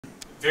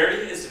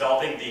Verdi is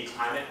developing the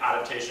climate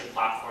adaptation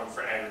platform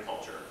for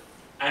agriculture.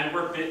 And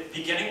we're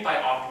beginning by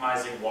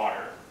optimizing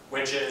water,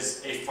 which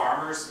is a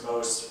farmer's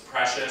most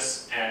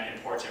precious and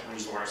important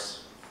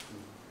resource.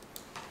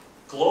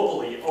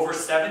 Globally, over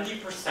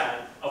 70%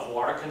 of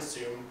water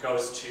consumed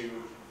goes to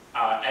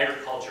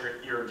agriculture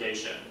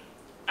irrigation.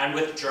 And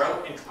with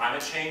drought and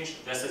climate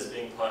change, this is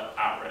being put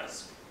at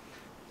risk.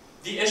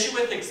 The issue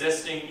with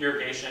existing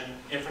irrigation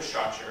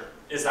infrastructure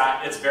is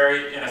that it's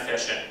very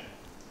inefficient.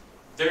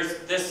 There's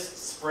this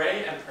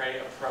spray and pray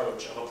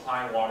approach of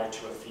applying water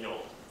to a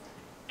field.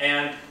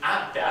 And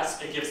at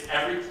best, it gives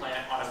every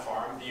plant on a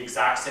farm the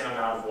exact same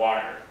amount of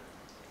water.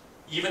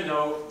 Even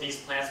though these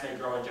plants may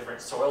grow in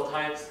different soil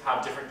types,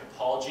 have different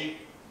topology,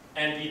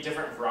 and be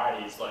different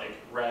varieties like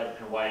red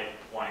and white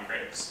wine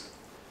grapes.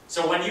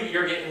 So when you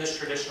irrigate in this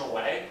traditional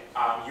way,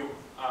 you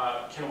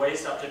can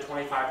waste up to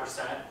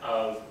 25%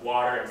 of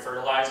water and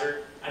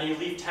fertilizer, and you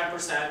leave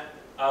 10%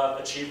 of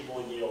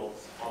achievable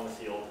yields on the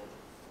field.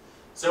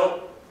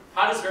 So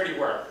how does Verdi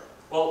work?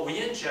 Well, we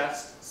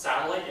ingest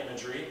satellite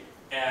imagery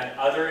and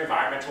other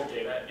environmental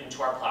data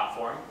into our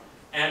platform,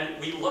 and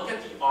we look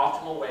at the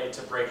optimal way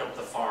to break up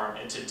the farm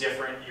into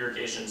different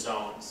irrigation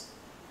zones.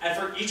 And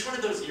for each one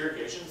of those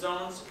irrigation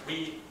zones,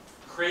 we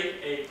create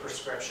a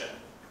prescription.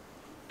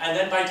 And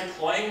then by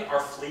deploying our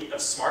fleet of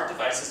smart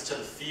devices to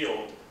the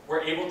field,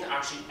 we're able to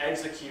actually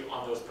execute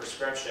on those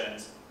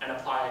prescriptions and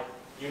apply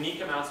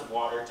unique amounts of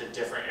water to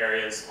different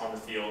areas on the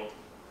field.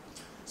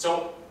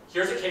 So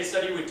here's a case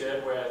study we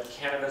did with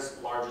Canada's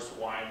largest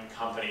wine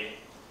company.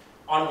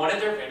 On one of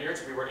their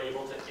vineyards, we were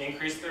able to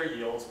increase their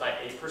yields by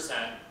 8%,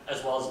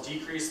 as well as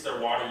decrease their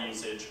water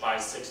usage by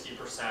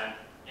 60%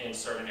 in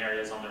certain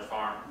areas on their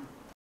farm.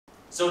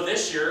 So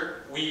this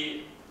year,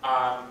 we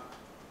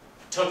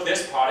took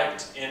this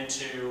product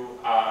into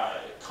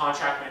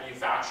contract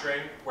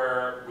manufacturing,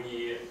 where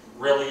we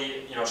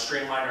really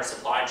streamlined our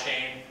supply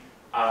chain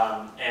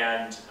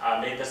and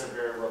made this a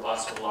very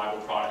robust,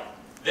 reliable product.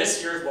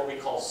 This year is what we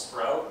call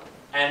Sprout,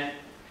 and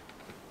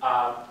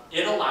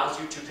it allows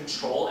you to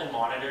control and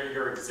monitor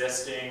your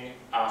existing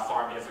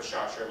farm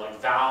infrastructure, like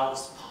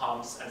valves,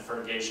 pumps, and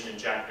fertigation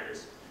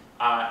injectors.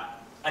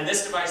 And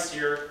this device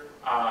here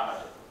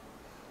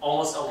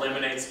almost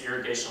eliminates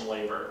irrigation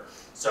labor.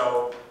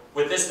 So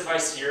with this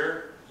device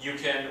here, you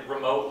can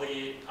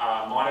remotely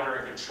monitor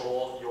and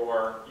control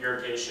your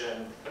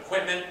irrigation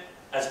equipment,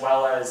 as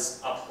well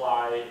as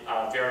apply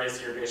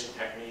various irrigation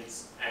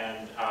techniques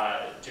and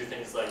do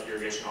things like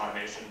irrigation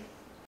automation.